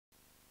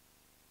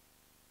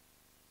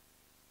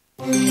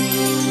Yeah,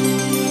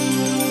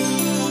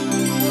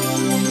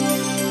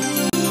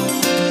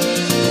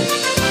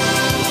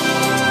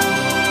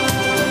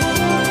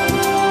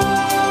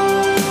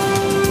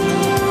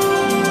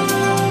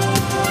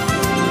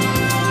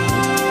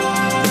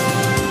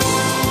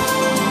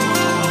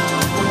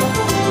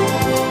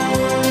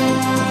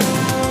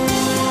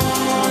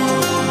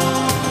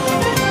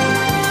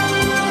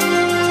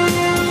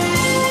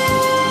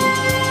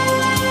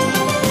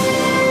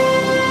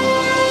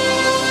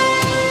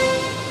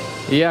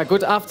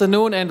 good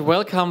afternoon and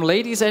welcome,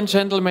 ladies and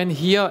gentlemen,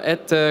 here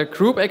at the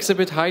Group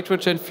Exhibit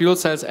Hydrogen Fuel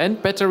Cells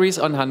and Batteries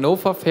on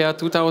Hannover Fair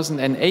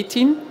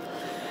 2018.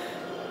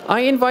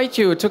 I invite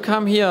you to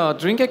come here,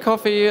 drink a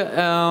coffee,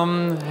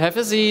 have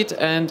a seat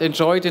and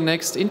enjoy the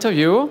next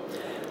interview.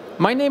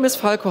 My name is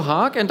Falco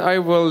Haag and I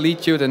will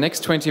lead you the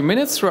next 20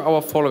 minutes through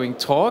our following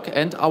talk,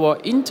 and our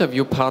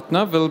interview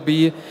partner will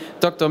be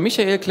Dr.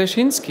 Michael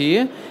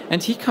Kleschinski,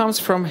 and he comes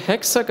from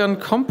Hexagon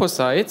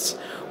Composites,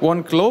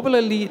 one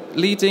globally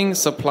leading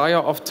supplier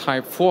of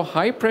Type 4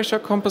 high-pressure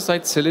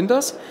composite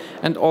cylinders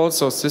and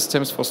also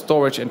systems for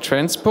storage and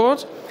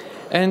transport.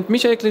 And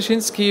Michael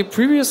Kleschinski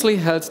previously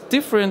held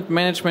different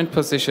management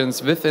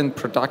positions within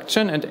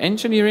production and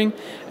engineering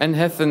and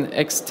has an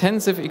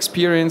extensive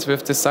experience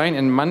with design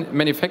and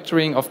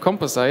manufacturing of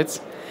composites.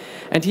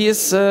 And he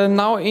is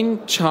now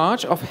in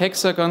charge of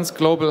Hexagon's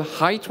global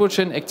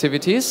hydrogen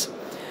activities.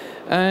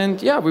 And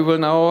yeah, we will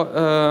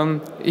now,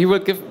 he will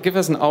give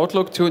us an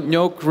outlook to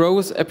new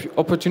growth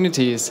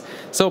opportunities.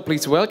 So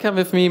please welcome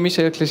with me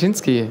Michael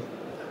Kleschinski.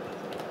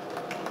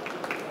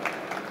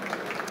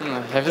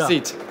 Have a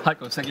seat.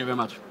 Heiko, thank you very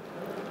much.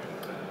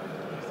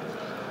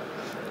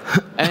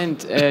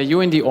 And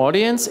you in the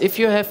audience, if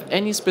you have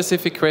any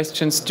specific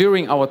questions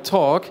during our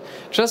talk,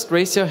 just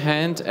raise your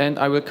hand and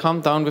I will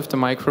come down with the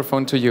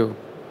microphone to you.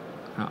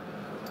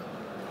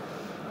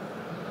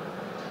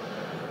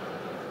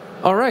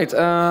 All right,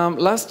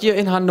 last year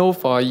in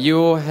Hannover,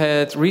 you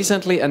had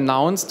recently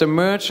announced the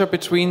merger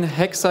between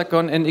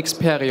Hexagon and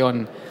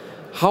Xperion.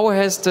 How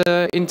has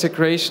the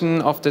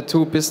integration of the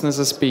two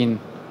businesses been?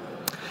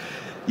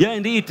 Yeah,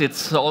 indeed.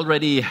 It's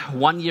already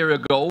 1 year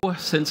ago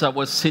since I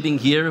was sitting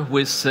here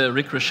with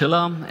Rick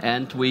Roschilla,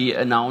 and we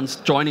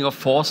announced joining of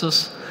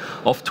forces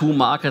of two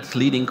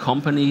market-leading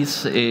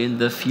companies in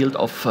the field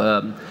of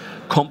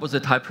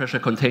composite high-pressure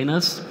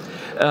containers.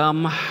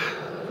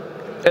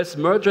 As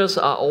mergers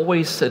are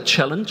always a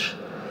challenge,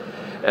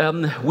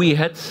 we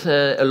had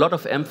a lot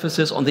of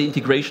emphasis on the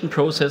integration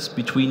process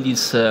between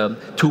these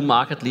two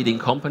market-leading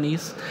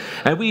companies,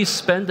 and we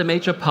spent a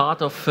major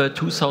part of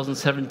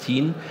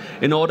 2017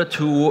 in order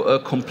to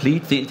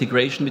complete the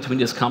integration between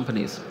these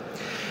companies.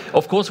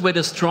 Of course, we had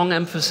a strong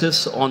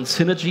emphasis on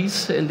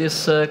synergies in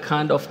this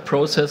kind of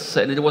process,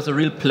 and it was a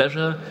real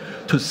pleasure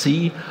to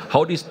see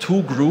how these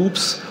two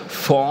groups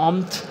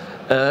formed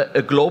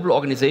a global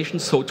organization,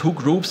 so two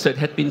groups that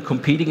had been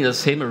competing in the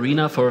same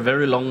arena for a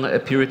very long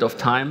period of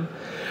time.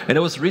 And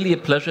it was really a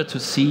pleasure to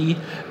see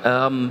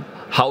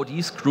how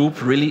these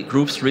groups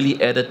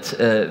really added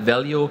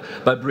value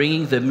by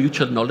bringing the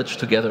mutual knowledge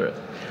together.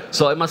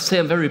 So I must say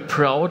I'm very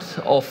proud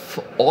of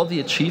all the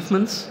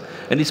achievements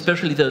and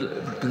especially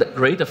the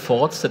great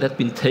efforts that have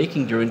been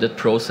taken during that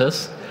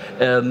process,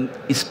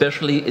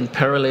 especially in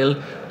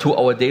parallel to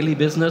our daily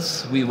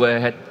business. We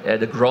had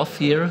a growth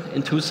year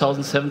in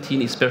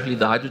 2017, especially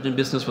the hydrogen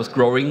business was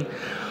growing.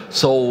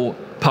 So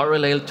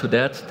parallel to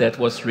that, that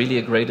was really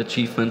a great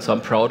achievement. So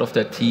I'm proud of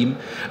that team.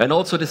 And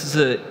also this is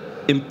an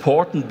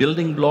important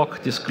building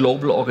block, this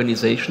global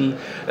organization,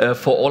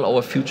 for all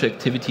our future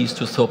activities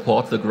to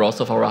support the growth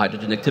of our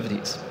hydrogen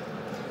activities.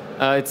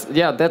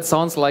 Yeah, that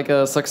sounds like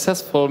a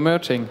successful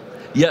merging.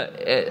 Yeah,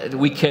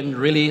 we can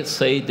really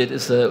say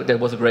that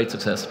was a great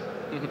success.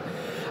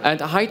 And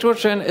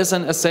hydrogen is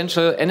an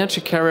essential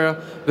energy carrier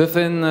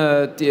within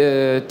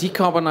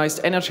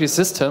decarbonized energy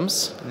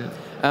systems.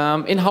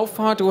 Yeah. In how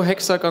far do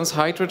Hexagon's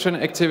hydrogen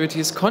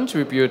activities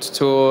contribute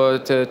to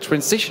the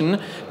transition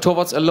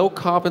towards a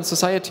low-carbon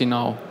society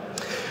now?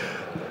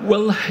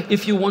 Well,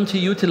 if you want to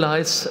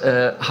utilize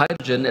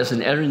hydrogen as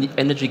an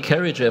energy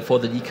carrier for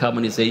the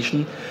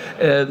decarbonization,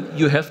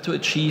 you have to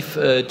achieve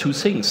two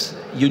things.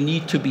 You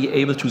need to be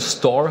able to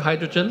store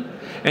hydrogen,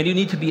 and you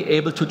need to be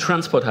able to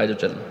transport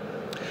hydrogen.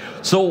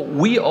 So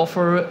we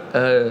offer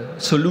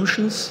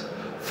solutions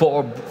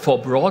for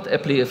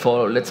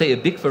let's say a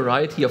big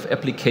variety of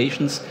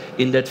applications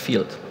in that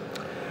field.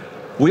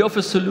 We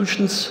offer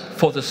solutions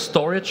for the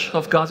storage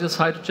of gaseous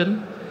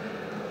hydrogen.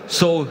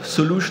 So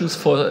solutions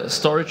for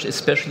storage,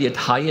 especially at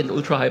high and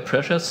ultra-high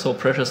pressures, so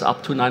pressures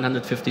up to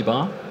 950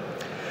 bar.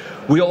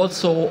 We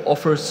also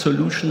offer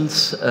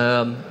solutions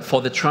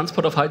for the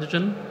transport of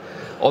hydrogen.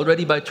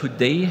 Already by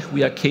today,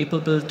 we are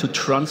capable to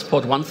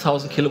transport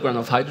 1,000 kilograms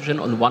of hydrogen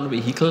on one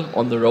vehicle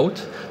on the road.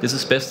 This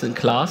is best in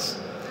class.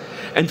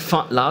 And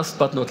last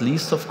but not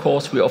least, of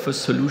course, we offer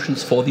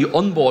solutions for the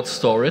onboard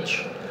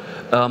storage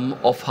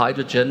of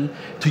hydrogen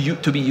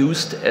to be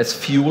used as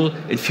fuel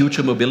in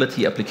future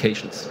mobility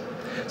applications.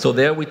 So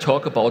there we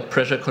talk about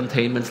pressure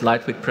containments,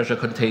 lightweight pressure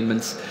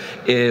containments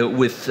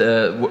with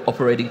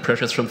operating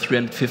pressures from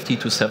 350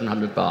 to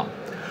 700 bar.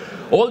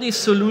 All these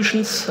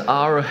solutions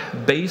are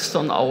based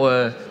on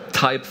our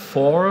Type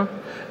 4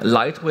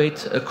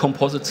 lightweight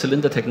composite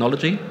cylinder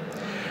technology.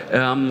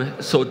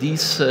 So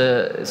these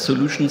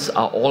solutions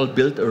are all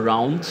built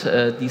around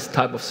these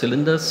type of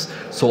cylinders,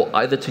 so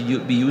either to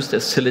be used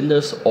as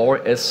cylinders or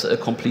as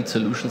complete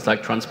solutions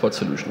like transport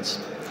solutions.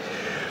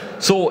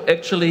 So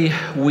actually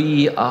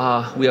we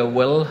are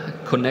well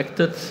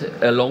connected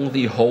along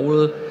the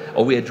whole,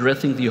 or we are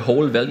addressing the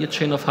whole value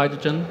chain of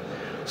hydrogen.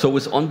 So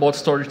with onboard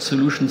storage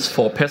solutions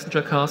for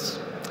passenger cars,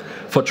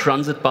 for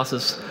transit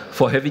buses,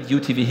 for heavy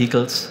duty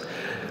vehicles,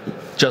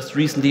 just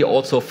recently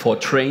also for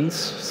trains.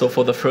 So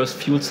for the first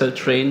fuel cell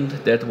train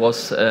that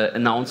was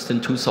announced in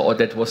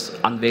that was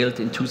unveiled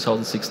in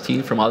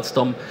 2016 from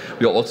Alstom,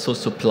 we also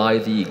supply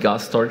the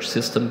gas storage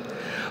system,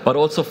 but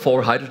also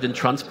for hydrogen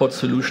transport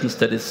solutions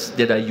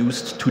that are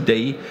used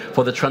today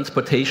for the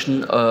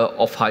transportation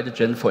of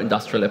hydrogen for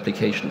industrial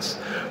applications.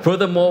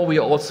 Furthermore, we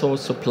also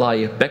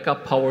supply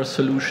backup power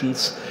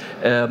solutions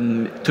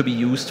to be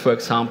used, for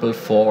example,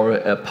 for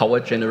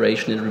power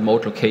generation in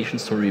remote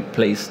locations, to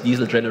replace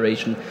diesel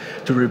generation,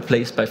 to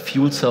replace by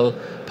fuel cell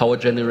power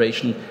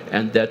generation,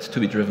 and that to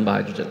be driven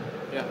by hydrogen.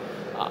 Yeah.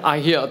 I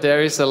hear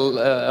there is a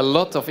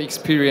lot of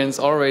experience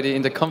already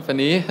in the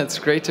company. That's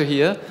great to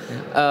hear.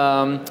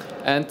 Yeah.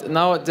 And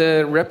now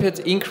the rapid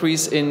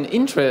increase in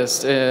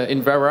interest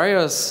in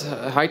various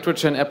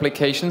hydrogen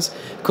applications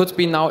could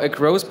be now a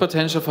growth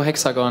potential for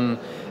Hexagon.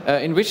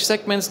 In which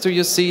segments do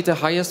you see the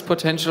highest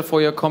potential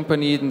for your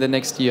company in the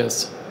next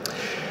years?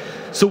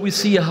 So we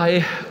see a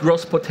high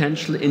growth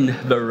potential in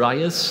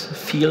various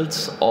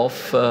fields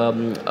of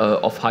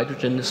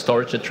hydrogen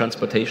storage and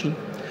transportation.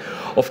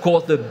 Of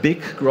course, the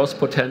big growth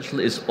potential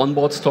is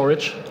onboard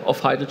storage of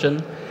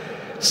hydrogen.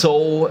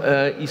 So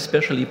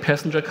especially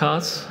passenger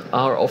cars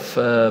are of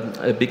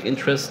a big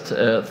interest.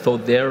 So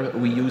there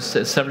we use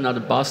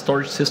 700 bar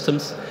storage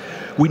systems.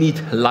 We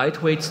need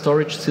lightweight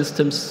storage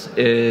systems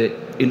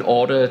in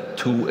order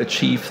to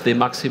achieve the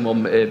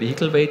maximum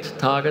vehicle weight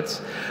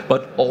targets,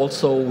 but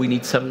also we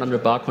need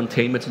 700 bar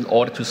containment in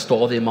order to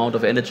store the amount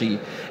of energy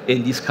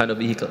in these kind of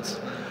vehicles.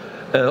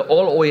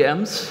 All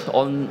OEMs,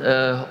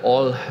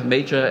 all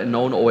major and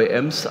known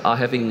OEMs are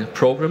having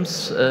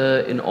programs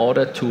in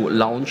order to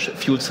launch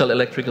fuel cell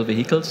electrical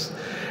vehicles,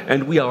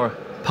 and we are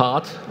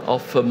part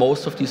of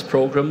most of these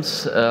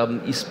programs,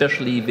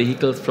 especially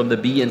vehicles from the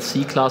B and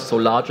C class, so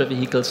larger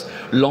vehicles.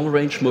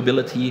 Long-range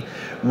mobility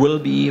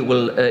will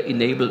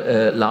enable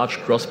a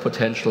large growth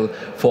potential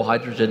for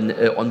hydrogen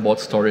onboard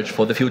storage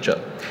for the future.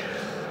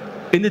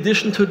 In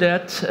addition to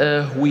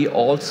that, we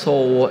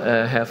also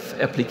have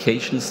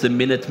applications the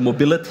minute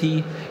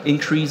mobility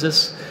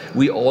increases.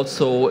 We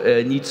also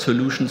need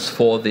solutions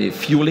for the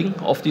fueling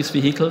of these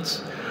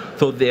vehicles.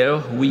 So there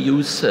we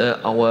use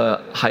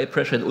our high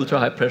pressure and ultra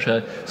high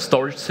pressure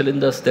storage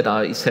cylinders that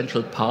are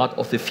essential part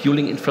of the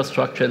fueling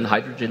infrastructure and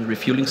hydrogen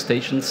refueling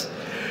stations.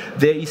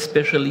 There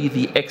especially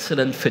the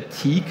excellent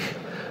fatigue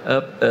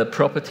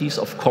properties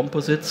of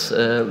composites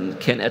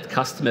can add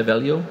customer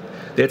value.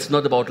 That's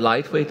not about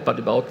lightweight, but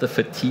about the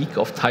fatigue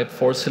of Type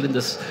 4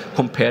 cylinders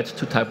compared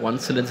to Type 1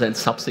 cylinders, and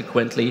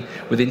subsequently,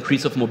 with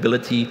increase of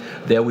mobility,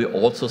 there we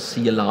also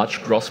see a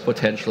large growth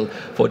potential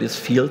for this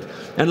field.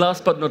 And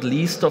last but not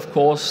least, of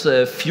course,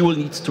 fuel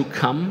needs to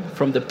come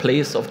from the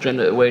place of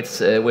where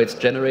it's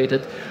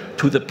generated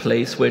to the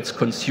place where it's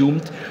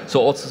consumed.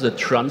 So also the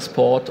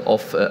transport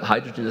of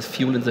hydrogen as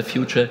fuel in the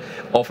future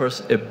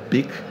offers a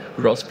big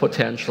growth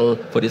potential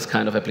for this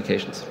kind of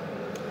applications.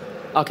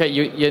 Okay,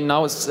 you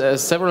now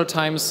several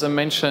times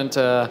mentioned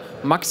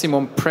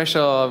maximum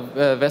pressure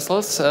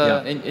vessels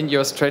in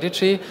your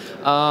strategy.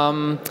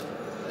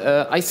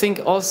 I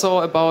think also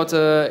about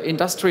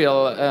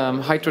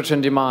industrial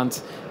hydrogen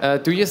demand.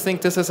 Do you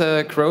think this is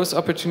a growth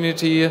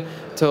opportunity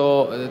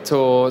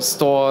to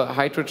store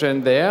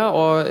hydrogen there,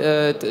 or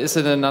is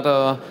it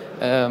another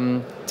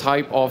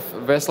type of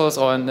vessels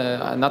or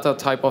another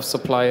type of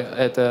supply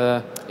at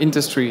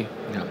industry?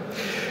 Yeah.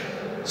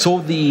 So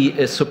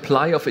the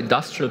supply of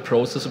industrial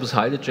processes with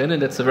hydrogen,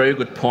 and that's a very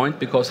good point,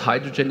 because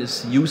hydrogen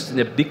is used in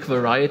a big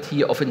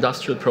variety of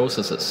industrial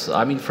processes.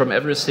 I mean, from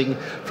everything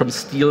from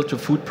steel to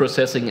food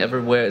processing,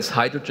 everywhere is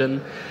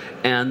hydrogen.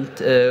 And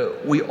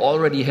we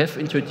already have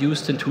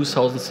introduced in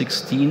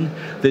 2016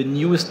 the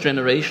newest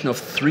generation of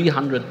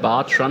 300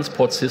 bar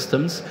transport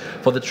systems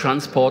for the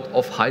transport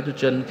of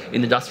hydrogen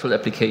in industrial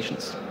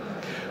applications.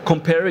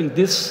 Comparing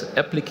these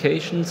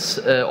applications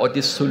or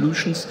these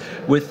solutions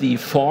with the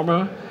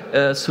former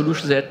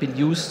solutions that had been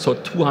used, so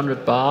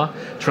 200 bar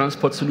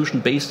transport solution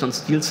based on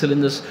steel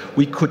cylinders,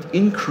 we could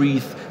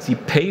increase the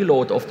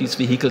payload of these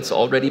vehicles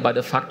already by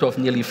the factor of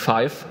nearly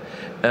 5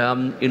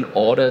 in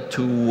order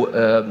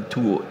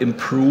to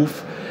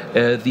improve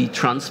the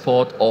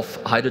transport of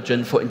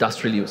hydrogen for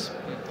industrial use.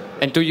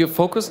 And do you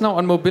focus now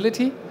on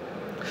mobility?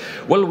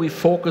 Well, we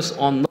focus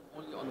on not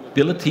only on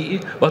mobility,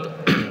 but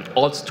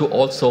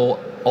also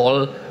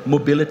all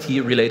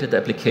mobility-related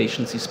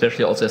applications,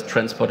 especially also as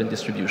transport and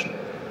distribution.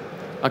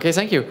 Okay,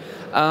 thank you.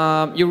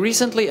 You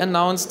recently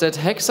announced that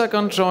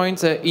Hexagon joined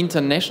the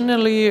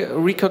internationally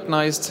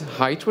recognized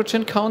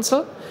Hydrogen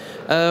Council.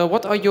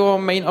 What are your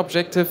main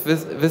objectives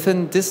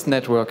within this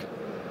network?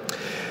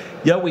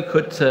 Yeah, we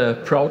could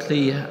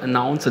proudly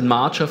announce in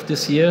March of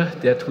this year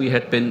that we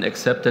had been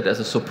accepted as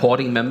a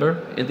supporting member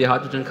in the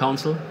Hydrogen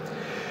Council.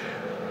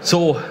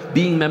 So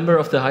being member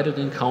of the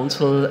Hydrogen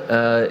Council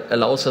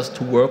allows us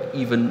to work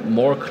even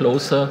more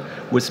closer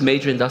with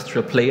major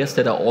industrial players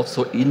that are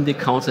also in the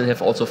council and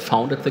have also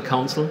founded the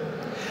council.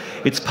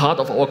 It's part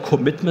of our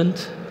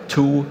commitment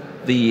to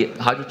the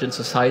hydrogen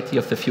society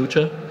of the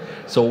future.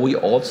 So we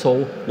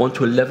also want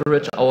to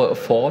leverage our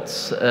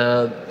efforts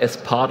as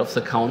part of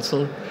the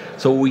council.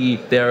 So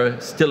there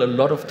are still a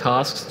lot of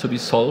tasks to be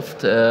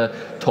solved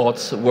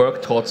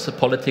towards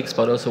politics,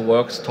 but also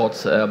works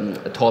towards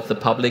the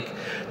public,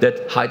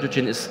 that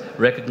hydrogen is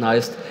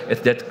recognized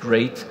as that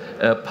great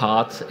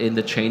part in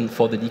the chain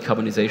for the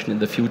decarbonization in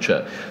the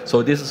future.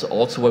 So this is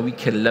also where we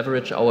can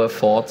leverage our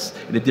efforts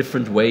in a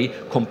different way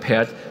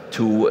compared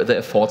to the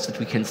efforts that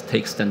we can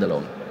take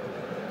standalone.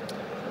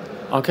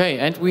 Okay,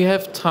 and we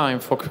have time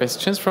for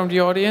questions from the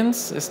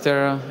audience. Is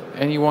there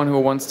anyone who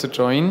wants to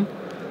join?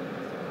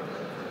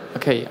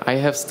 Okay, I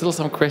have still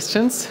some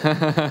questions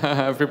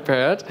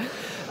prepared.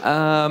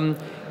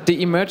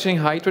 The emerging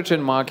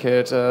hydrogen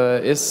market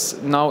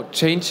is now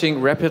changing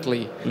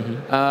rapidly.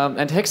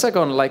 And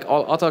Hexagon, like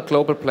all other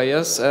global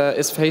players,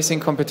 is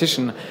facing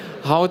competition.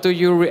 How do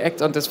you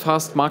react on this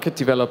fast market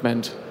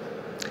development?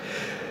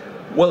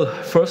 Well,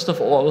 first of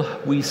all,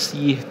 we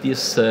see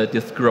this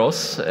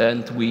growth,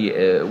 and we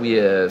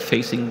are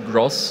facing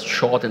growth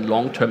short and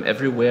long term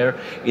everywhere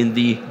in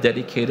the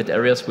dedicated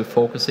areas we're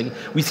focusing.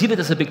 We see that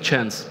as a big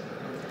chance.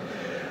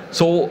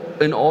 So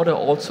in order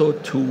also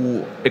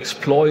to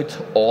exploit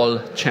all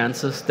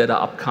chances that are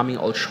upcoming,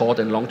 all short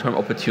and long term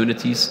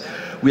opportunities,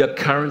 we are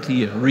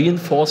currently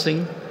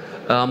reinforcing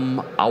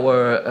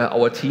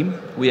our team.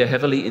 We are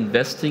heavily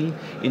investing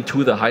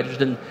into the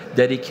hydrogen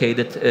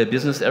dedicated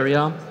business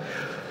area.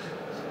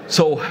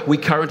 So we're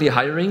currently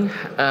hiring.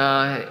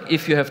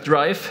 If you have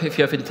drive, if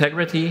you have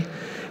integrity,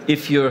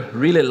 if you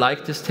really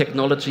like this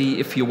technology,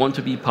 if you want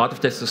to be part of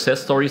the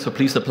success story, so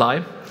please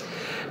apply.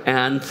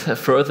 And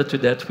further to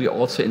that, we're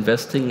also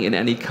investing in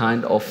any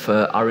kind of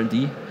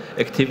R&D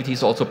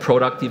activities, also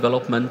product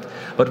development,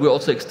 but we're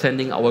also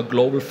extending our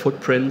global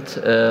footprint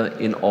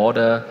in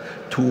order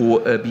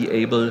to be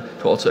able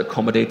to also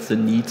accommodate the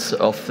needs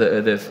of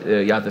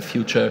the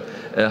future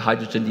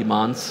hydrogen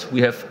demands.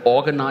 We have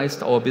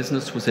organized our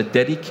business with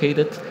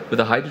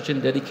a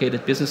hydrogen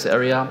dedicated business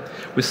area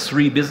with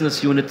 3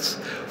 business units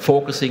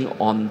focusing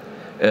on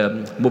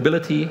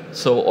mobility,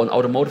 so on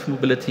automotive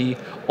mobility,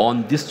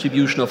 on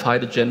distribution of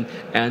hydrogen,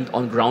 and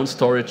on ground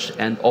storage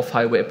and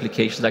off-highway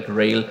applications like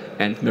rail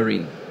and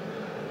marine.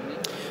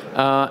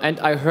 And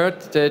I heard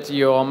that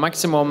your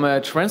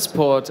maximum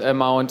transport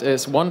amount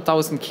is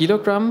 1,000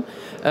 kilogram.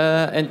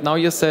 And now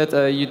you said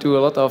you do a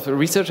lot of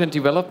research and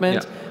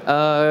development.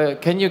 Yeah.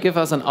 Can you give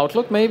us an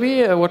outlook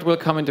maybe? What will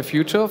come in the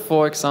future?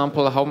 For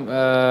example,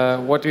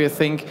 what do you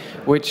think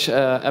which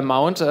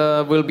amount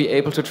will be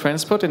able to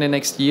transport in the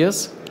next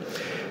years?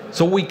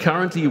 So we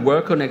currently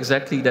work on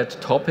exactly that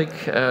topic.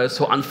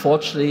 So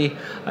unfortunately,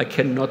 I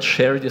cannot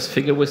share this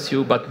figure with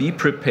you, but be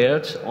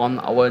prepared on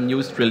our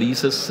newest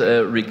releases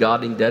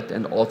regarding that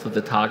and also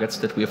the targets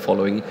that we are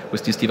following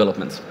with these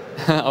developments.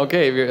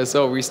 Okay,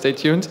 so we stay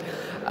tuned.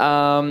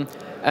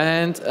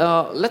 And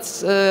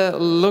let's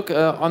look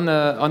on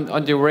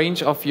the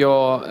range of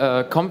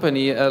your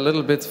company a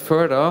little bit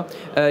further,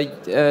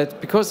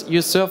 because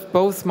you serve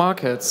both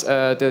markets,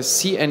 the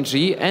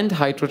CNG and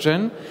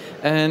hydrogen.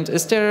 And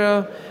is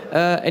there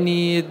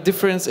any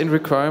difference in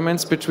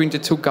requirements between the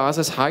 2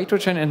 gases,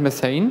 hydrogen and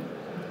methane?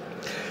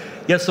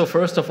 Yes, so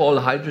first of all,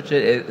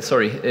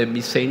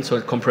 methane,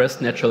 so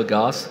compressed natural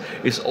gas,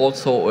 is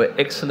also an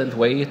excellent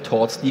way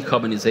towards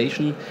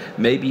decarbonization.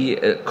 Maybe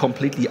a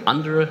completely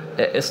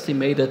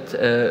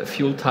underestimated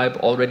fuel type.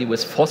 Already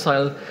with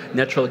fossil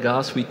natural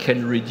gas, we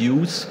can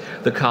reduce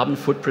the carbon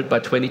footprint by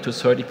 20 to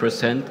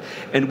 30%.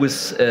 And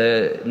with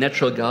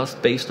natural gas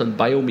based on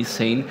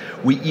biomethane,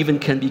 we even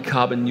can be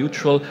carbon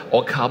neutral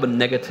or carbon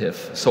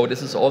negative. So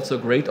this is also a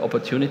great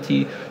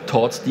opportunity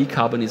towards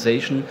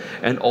decarbonization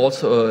and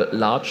also a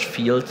large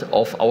field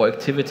of our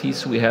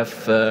activities. We have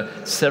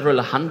several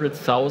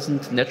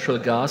 100,000 natural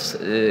gas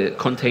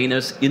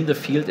containers in the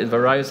field in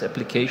various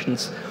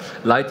applications,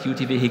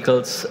 light-duty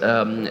vehicles,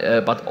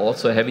 but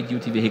also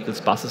heavy-duty vehicles,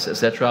 buses,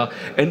 etc.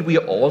 And we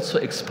are also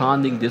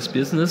expanding this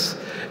business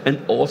and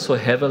also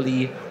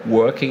heavily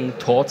working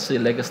towards the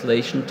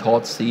legislation,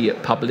 towards the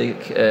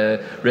public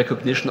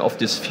recognition of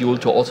this fuel,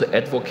 to also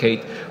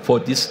advocate for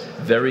this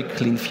very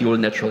clean fuel,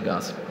 natural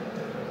gas.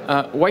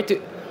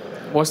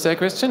 Was there a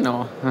question?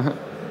 No.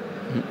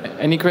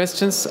 Any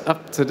questions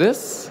up to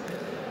this?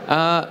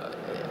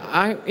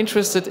 I'm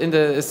interested in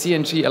the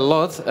CNG a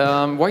lot.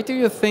 Why do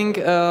you think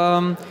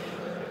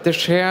the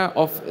share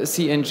of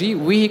CNG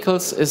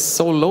vehicles is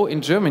so low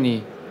in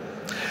Germany?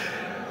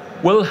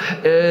 Well,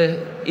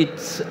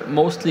 it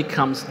mostly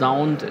comes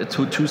down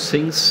to two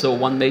things. So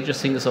one major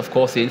thing is, of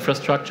course, the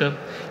infrastructure.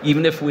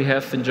 Even if we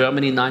have in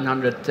Germany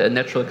 900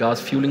 natural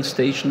gas fueling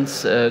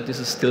stations, this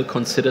is still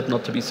considered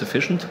not to be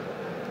sufficient.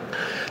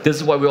 This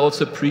is why we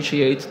also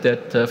appreciate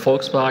that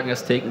Volkswagen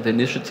has taken the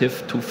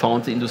initiative to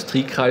found the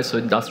Industriekreis, so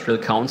Industrial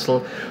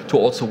Council, to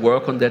also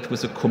work on that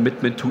with a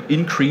commitment to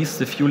increase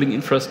the fueling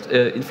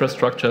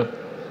infrastructure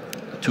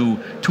to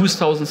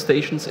 2,000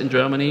 stations in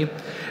Germany,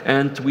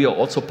 and we are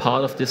also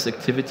part of these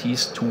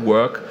activities to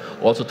work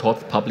also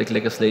towards public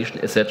legislation,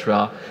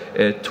 etc.,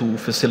 to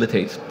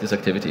facilitate these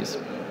activities.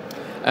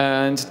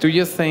 And do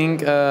you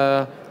think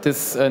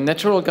this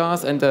natural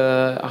gas and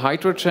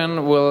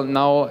hydrogen will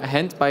now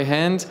hand by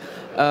hand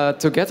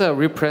together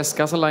replace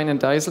gasoline and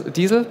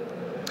diesel?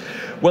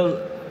 Well,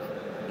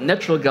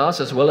 natural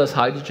gas as well as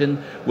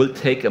hydrogen will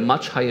take a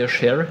much higher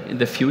share in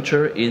the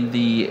future in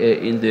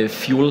the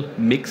fuel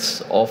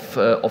mix of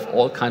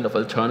all kind of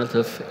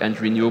alternative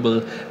and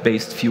renewable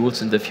based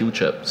fuels in the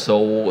future.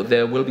 So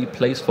there will be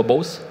place for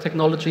both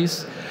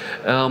technologies,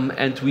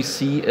 and we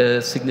see a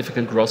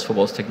significant growth for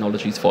both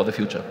technologies for the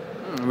future.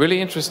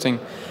 Really interesting.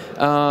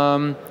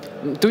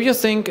 Do you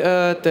think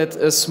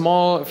that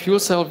small fuel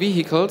cell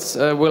vehicles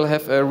will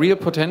have a real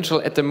potential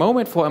at the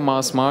moment for a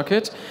mass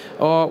market,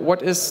 or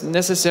what is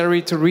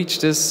necessary to reach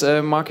this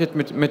market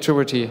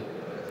maturity?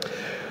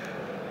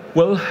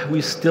 Well,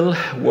 we're still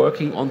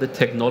working on the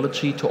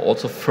technology to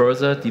also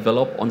further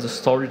develop on the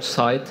storage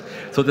side.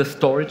 So the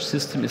storage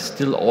system is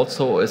still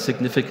also a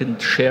significant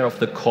share of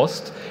the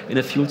cost in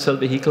a fuel cell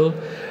vehicle.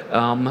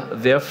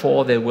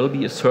 Therefore, there will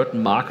be a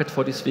certain market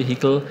for this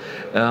vehicle.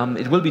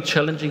 It will be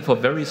challenging for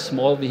very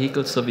small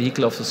vehicles, the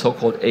vehicle of the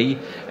so-called A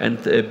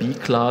and B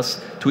class,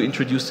 to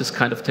introduce this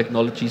kind of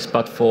technologies.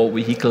 But for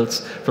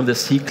vehicles from the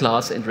C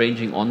class and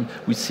ranging on,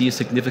 we see a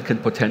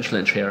significant potential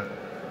and share.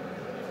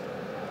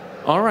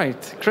 All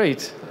right,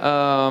 great.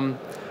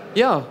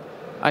 Yeah,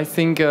 I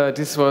think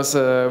this was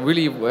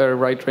really a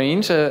right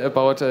range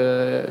about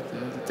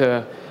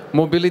the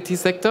mobility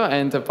sector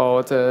and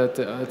about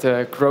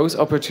the growth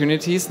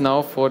opportunities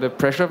now for the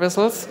pressure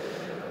vessels.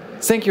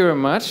 Thank you very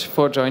much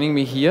for joining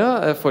me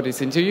here for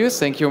this interview.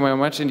 Thank you very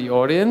much in the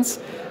audience.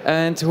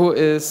 And who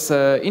is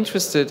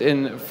interested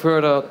in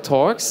further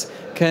talks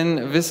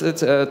can visit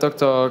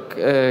Dr.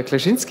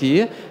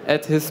 Kleschinski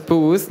at his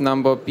booth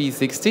number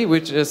B60,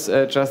 which is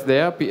just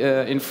there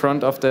in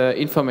front of the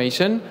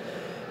information.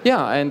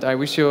 Yeah, and I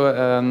wish you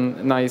a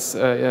nice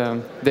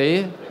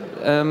day.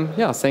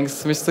 Yeah,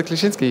 thanks, Mr.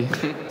 Kleschinski.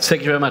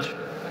 Thank you very much.